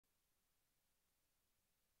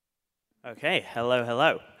Okay, hello,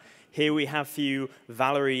 hello. Here we have for you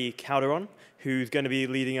Valery Calderon, who's going to be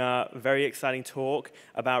leading a very exciting talk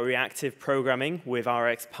about reactive programming with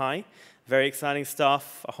RxPy. Very exciting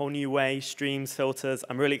stuff, a whole new way, streams, filters.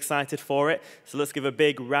 I'm really excited for it. So let's give a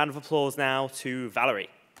big round of applause now to Valery.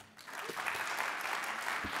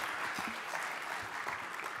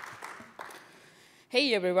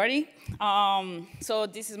 Hey, everybody. So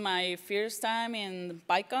this is my first time in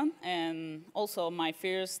PyCon and also my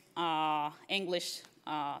first English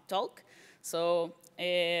talk. So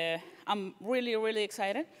I'm really, really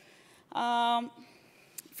excited.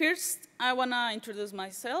 First, I want to introduce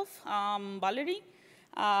myself. I'm Valery.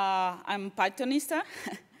 I'm Pythonista.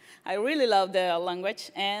 I really love the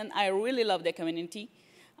language, and I really love the community.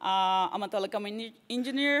 I'm a telecom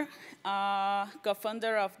engineer,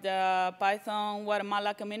 co-founder of the Python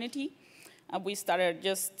Guatemala community. We started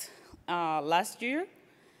just last year.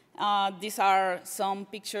 These are some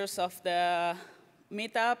pictures of the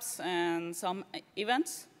meetups and some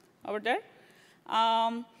events over there.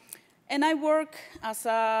 And I work as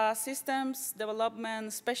a systems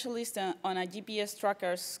development specialist on a GPS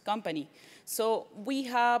trackers company. So we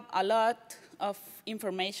have a lot of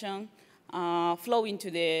information flow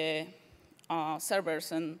into the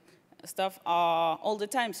servers and stuff all the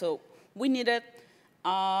time. So we needed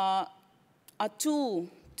a tool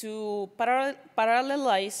to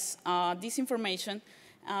parallelize this information,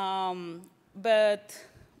 but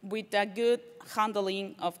with a good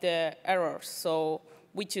handling of the errors. So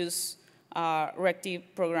we choose reactive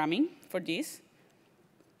programming for this.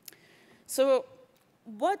 So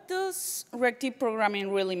what does reactive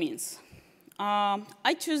programming really means?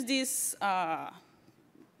 I choose this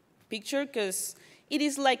picture because it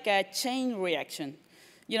is like a chain reaction.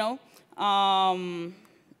 You know,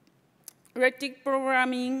 reactive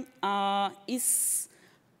programming comes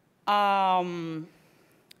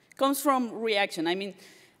from reaction. I mean,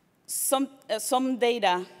 some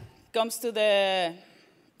data comes to the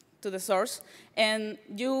source, and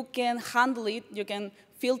you can handle it, you can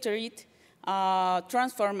filter it,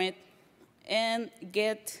 transform it, and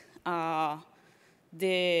get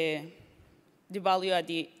the value at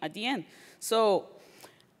the end. So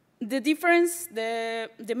the difference,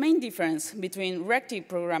 the main difference between reactive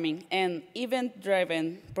programming and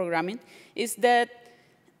event-driven programming is that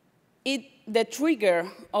the trigger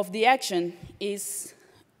of the action is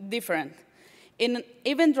different. In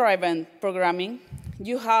event-driven programming,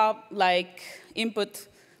 you have like input,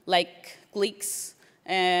 like clicks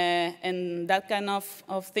and that kind of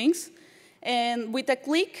things. And with a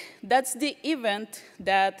click, that's the event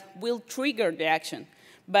that will trigger the action.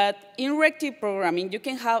 But in reactive programming, you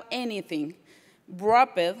can have anything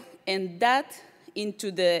wrapped and that into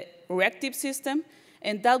the reactive system,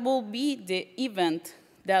 and that will be the event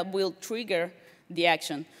that will trigger the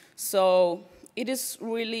action. So it is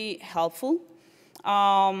really helpful.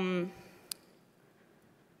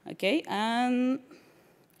 Okay, and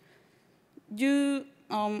you,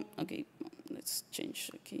 okay, let's change,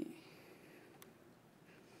 okay.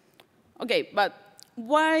 Okay, but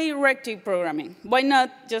why reactive programming? Why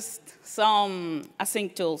not just some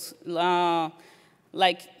async tools,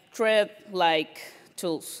 like thread-like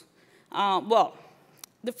tools? Well,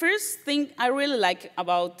 the first thing I really like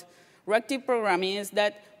about reactive programming is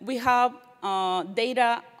that we have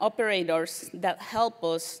data operators that help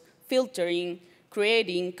us filtering,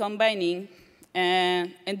 creating, combining,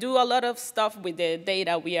 and do a lot of stuff with the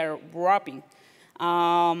data we are wrapping.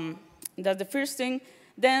 That's the first thing.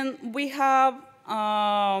 Then we have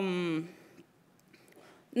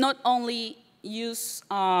not only use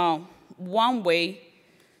one way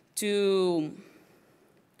to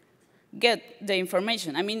get the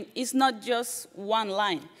information. I mean, it's not just one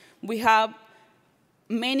line. We have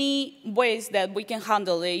many ways that we can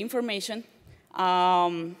handle the information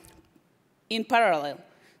in parallel.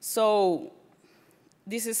 So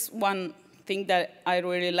this is one thing that I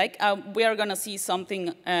really like. We are going to see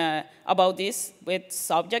something about this with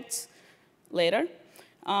subjects later.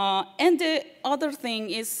 And the other thing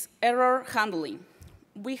is error handling.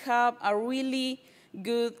 We have a really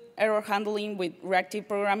good error handling with reactive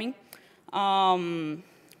programming.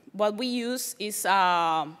 What we use is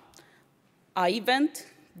an event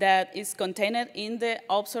that is contained in the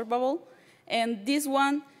observable, and this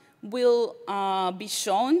one will be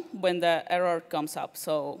shown when the error comes up.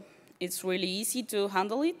 So it's really easy to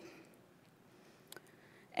handle it.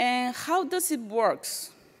 And how does it work?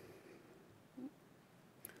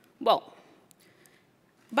 Well,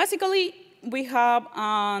 basically, we have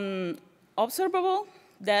an observable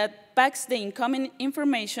that packs the incoming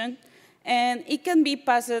information, and it can be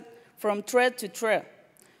passed from thread to thread.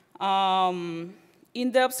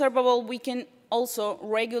 In the observable, we can also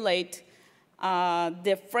regulate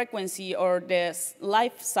the frequency or the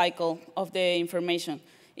life cycle of the information.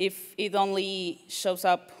 If it only shows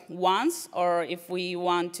up once, or if we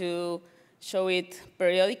want to show it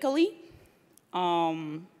periodically.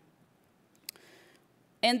 And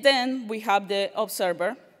then we have the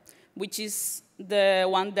observer, which is the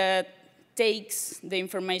one that takes the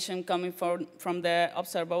information coming from the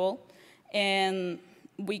observable, and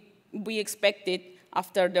we expect it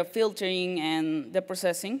after the filtering and the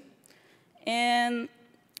processing. And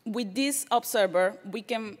with this observer, we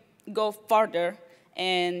can go further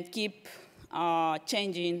and keep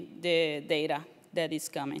changing the data that is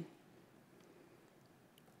coming.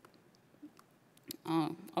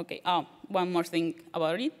 Okay, one more thing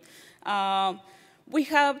about it. We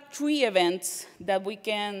have 3 events that we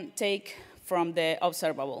can take from the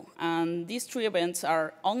observable. And these 3 events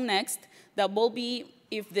are onNext, that will be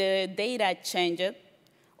if the data changes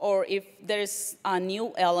or if there's a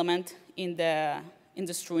new element in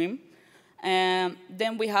the stream. And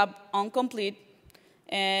then we have onComplete.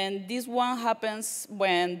 And this one happens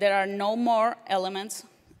when there are no more elements.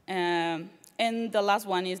 And the last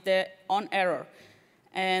one is the onError.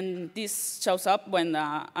 And this shows up when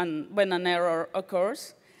an error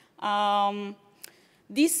occurs.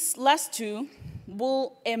 These last 2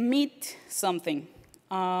 will emit something.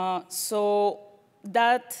 So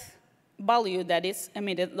that value that is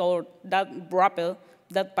emitted, or that wrapper,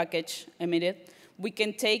 that package emitted, we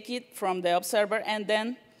can take it from the observer and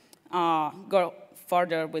then go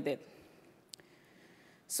further with it.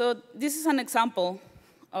 So this is an example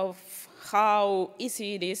of how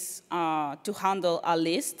easy it is to handle a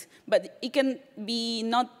list, but it can be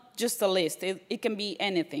not just a list. It can be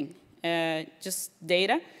anything, just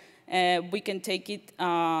data. We can take it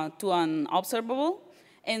to an observable.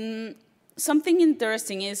 And something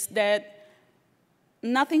interesting is that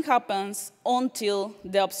nothing happens until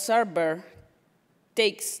the observer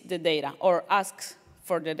takes the data or asks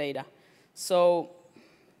for the data. So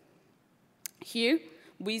here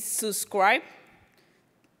we subscribe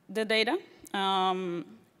the data,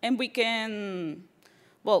 and we can,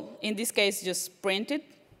 well, in this case, just print it,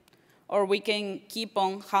 or we can keep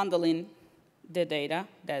on handling the data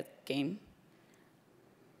that came.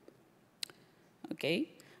 Okay.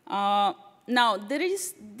 Now, there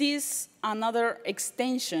is this another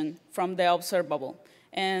extension from the observable,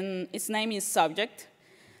 and its name is subject.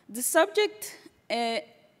 The subject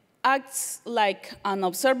acts like an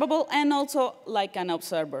observable and also like an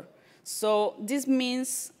observer. So this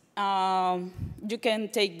means you can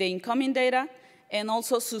take the incoming data and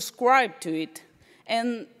also subscribe to it.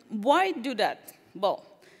 And why do that? Well,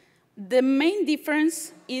 the main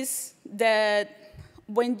difference is that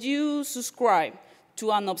when you subscribe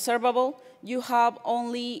to an observable, you have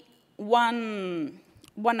only one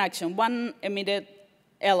action, one emitted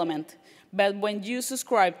element. But when you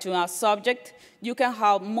subscribe to a subject, you can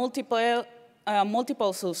have multiple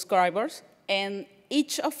subscribers, and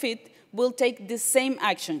each of it will take the same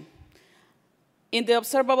action. In the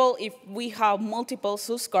observable, if we have multiple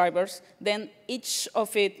subscribers, then each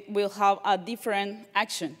of it will have a different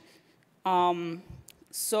action.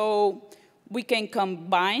 So we can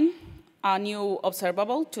combine a new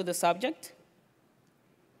observable to the subject.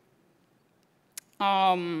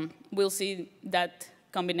 We'll see that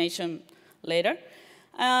combination later.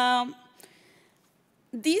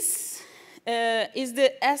 This is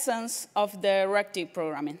the essence of the reactive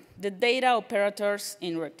programming, the data operators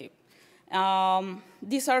in reactive.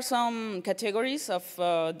 These are some categories of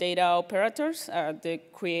data operators, the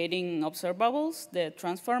creating observables, the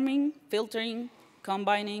transforming, filtering,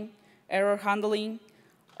 combining, error handling,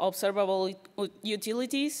 observable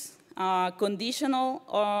utilities, conditional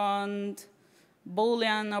and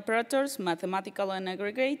Boolean operators, mathematical and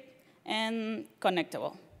aggregate, and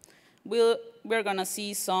connectable. We're going to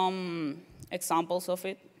see some examples of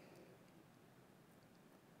it.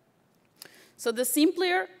 So the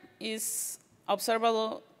simpler is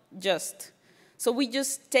observable just. So we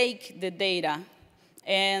just take the data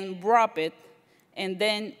and wrap it, and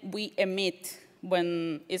then we emit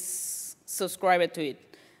when it's subscribed to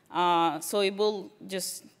it. So it will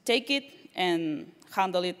just take it and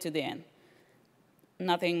handle it to the end.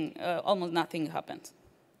 Nothing, almost nothing happens.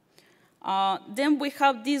 Then we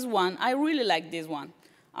have this one. I really like this one.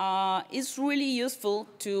 It's really useful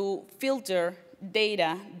to filter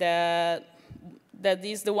data that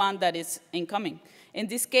is the one that is incoming. In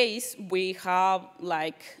this case, we have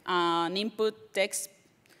like an input text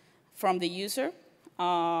from the user,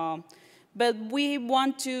 but we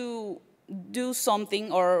want to do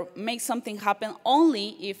something or make something happen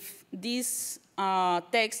only if this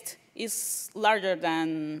text is larger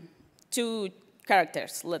than 2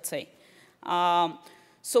 characters, let's say.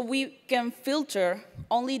 So we can filter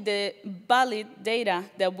only the valid data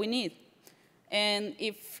that we need. And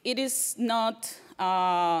if it is not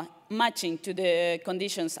matching to the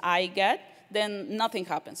conditions I get, then nothing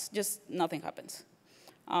happens, just nothing happens.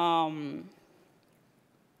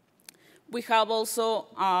 We have also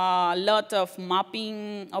a lot of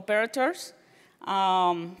mapping operators,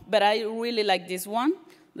 but I really like this one,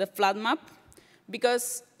 the flat map,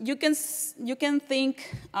 because you can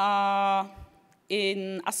think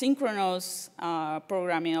in asynchronous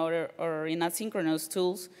programming or in asynchronous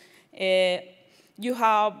tools, you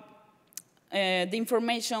have the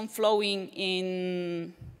information flowing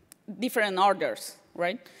in different orders,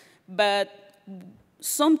 right? But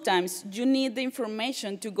sometimes you need the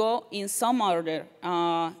information to go in some order,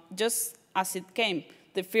 just as it came.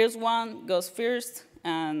 The first one goes first,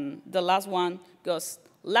 and the last one goes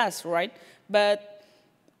last, right? But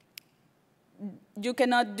you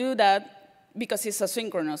cannot do that because it's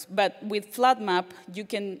asynchronous. But with flat map, you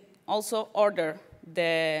can also order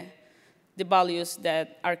the values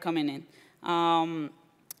that are coming in.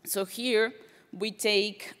 So here, we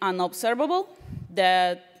take an observable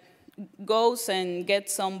that goes and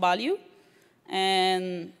gets some value,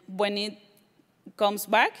 and when it comes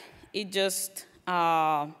back, it just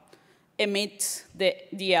emits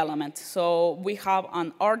the element. So we have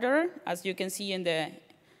an order, as you can see in the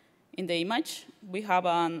image. We have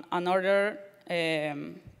an order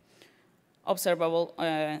observable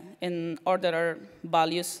in order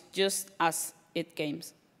values just as it came,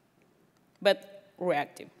 but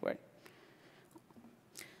reactive, right?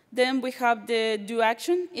 Then we have the do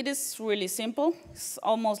action. It is really simple. It's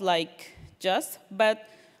almost like just, but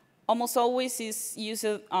almost always is used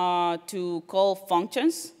to call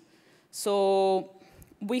functions. So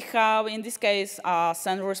we have, in this case, a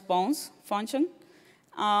send response function.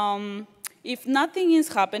 If nothing is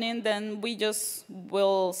happening, then we just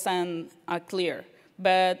will send a clear.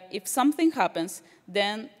 But if something happens,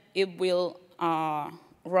 then it will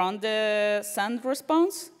run the send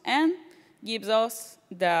response and gives us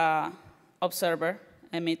the observer,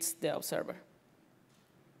 emits the observer.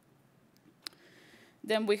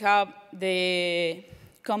 Then we have the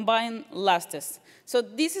combine lastest. So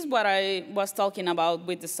this is what I was talking about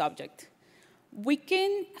with the subject. We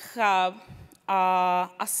can have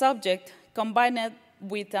a subject combined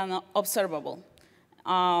with an observable.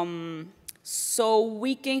 So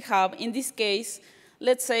we can have, in this case,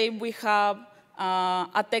 let's say we have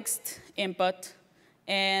a text input,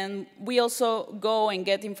 and we also go and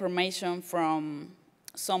get information from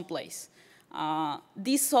someplace.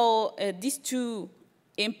 These two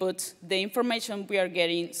inputs, the information we are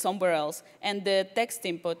getting somewhere else, and the text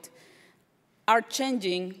input are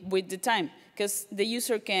changing with the time, because the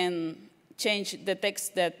user can change the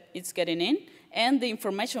text that it's getting in, and the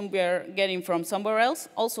information we are getting from somewhere else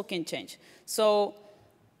also can change. So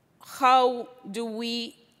how do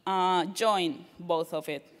we join both of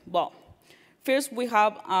it? Well, first, we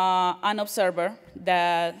have an observer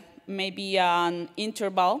that may be an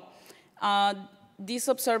interval. This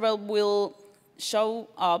observer will show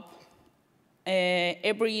up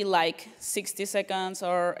every like 60 seconds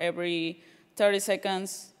or every 30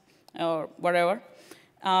 seconds or whatever.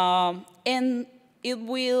 And it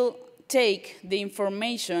will take the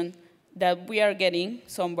information that we are getting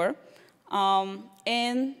somewhere.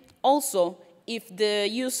 And also, if the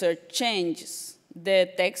user changes the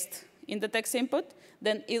text in the text input,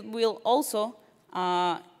 then it will also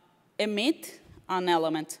emit an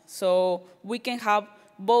element. So we can have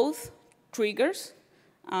both triggers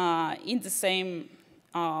in the same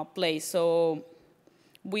place. So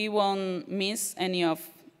we won't miss any of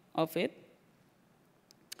it.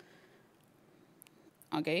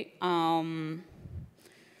 Okay.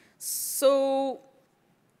 So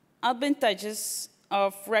advantages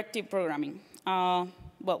of reactive programming.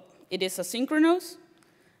 Well, it is asynchronous.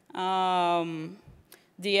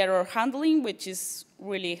 The error handling, which is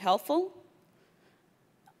really helpful.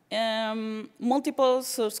 Multiple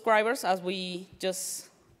subscribers, as we just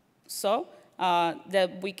saw,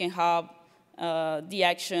 that we can have the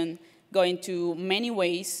action going to many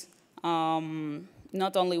ways,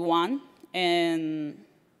 not only one, and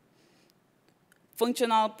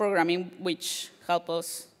functional programming, which help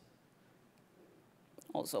us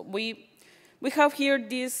also. We have here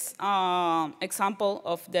this example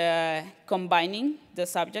of the combining the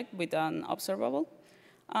subject with an observable.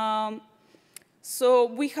 So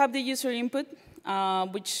we have the user input,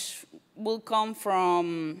 which will come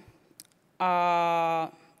from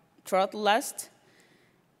throat last.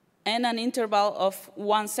 and an interval of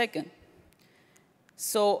 1 second.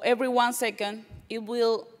 So every 1 second, it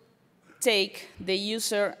will take the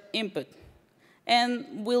user input.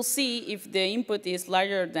 And we'll see if the input is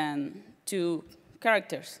larger than 2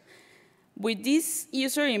 characters. With this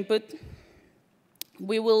user input,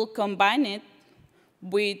 we will combine it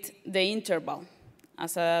with the interval.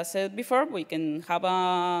 As I said before, we can have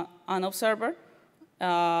an observer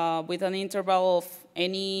with an interval of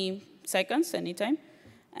any seconds, anytime.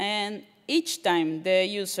 And each time the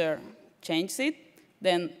user changes it,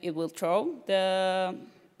 then it will throw the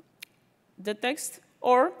text,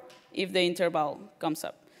 or if the interval comes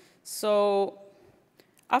up. So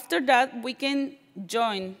after that, we can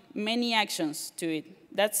join many actions to it.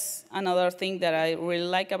 That's another thing that I really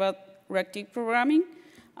like about reactive programming.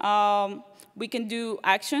 We can do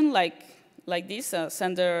action like this,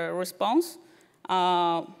 sender response.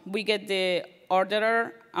 We get the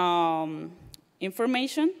orderer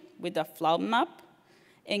information with a float map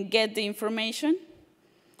and get the information.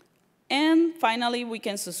 And finally, we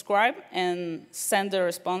can subscribe and send the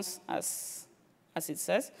response as it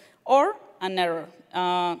says, or an error.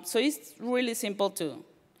 So it's really simple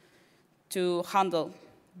to handle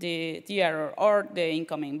the error or the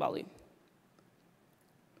incoming value.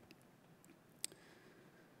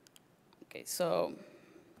 Okay, so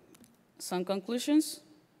some conclusions.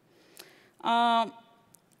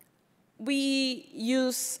 We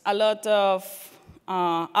use a lot of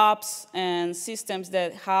apps and systems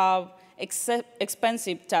that have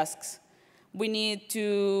expensive tasks. We need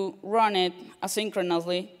to run it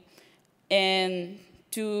asynchronously, and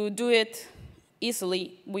to do it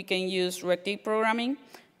easily, we can use reactive programming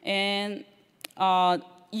and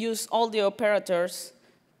use all the operators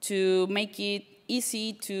to make it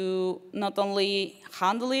easy to not only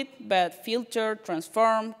handle it, but filter,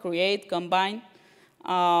 transform, create, combine,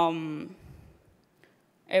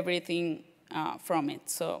 everything from it.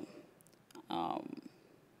 So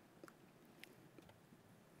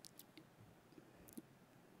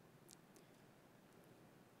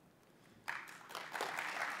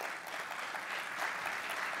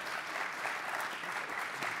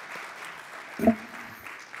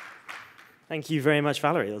Thank you very much,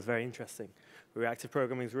 Valery. That was very interesting. Reactive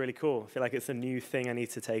programming is really cool. I feel like it's a new thing I need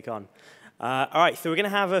to take on. All right, so we're going to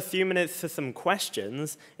have a few minutes for some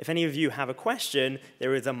questions. If any of you have a question,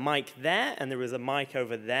 there is a mic there, and there is a mic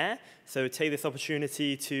over there. So take this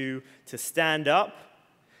opportunity to stand up,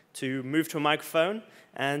 to move to a microphone,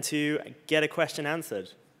 and to get a question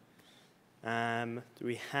answered.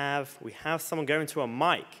 We have someone going to a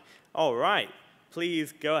mic. All right,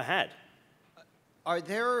 please go ahead. Are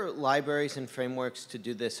there libraries and frameworks to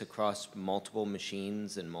do this across multiple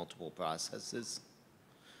machines and multiple processes?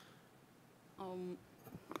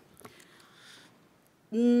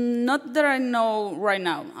 Not that I know right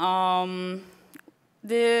now.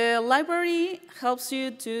 The library helps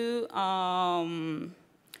you to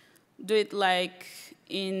do it like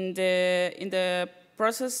in the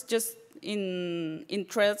process, just in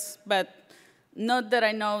threads, but not that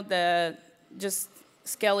I know that just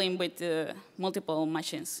scaling with multiple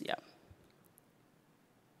machines, yeah.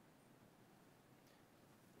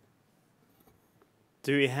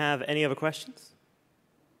 Do we have any other questions?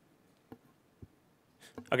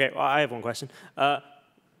 Okay, well, I have one question.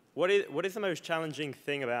 What is the most challenging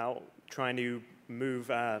thing about trying to move,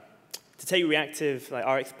 to take reactive, like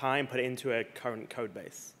RxPy, and put it into a current code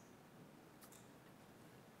base?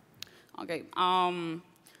 Okay, I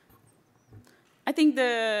think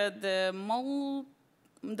the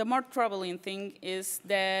more troubling thing is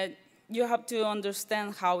that you have to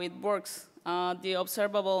understand how it works. The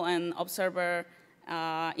observable and observer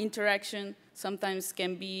interaction sometimes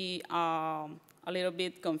can be a little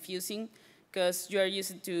bit confusing because you are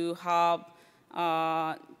used to have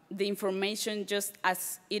the information just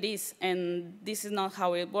as it is, and this is not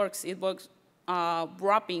how it works. It works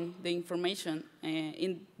wrapping the information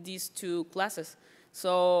in these two classes.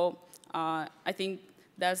 So I think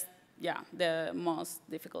that's the most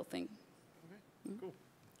difficult thing. Okay, cool.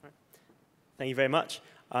 All right. Thank you very much.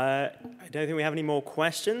 I don't think we have any more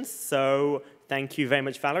questions, so thank you very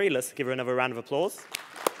much, Valery. Let's give her another round of applause.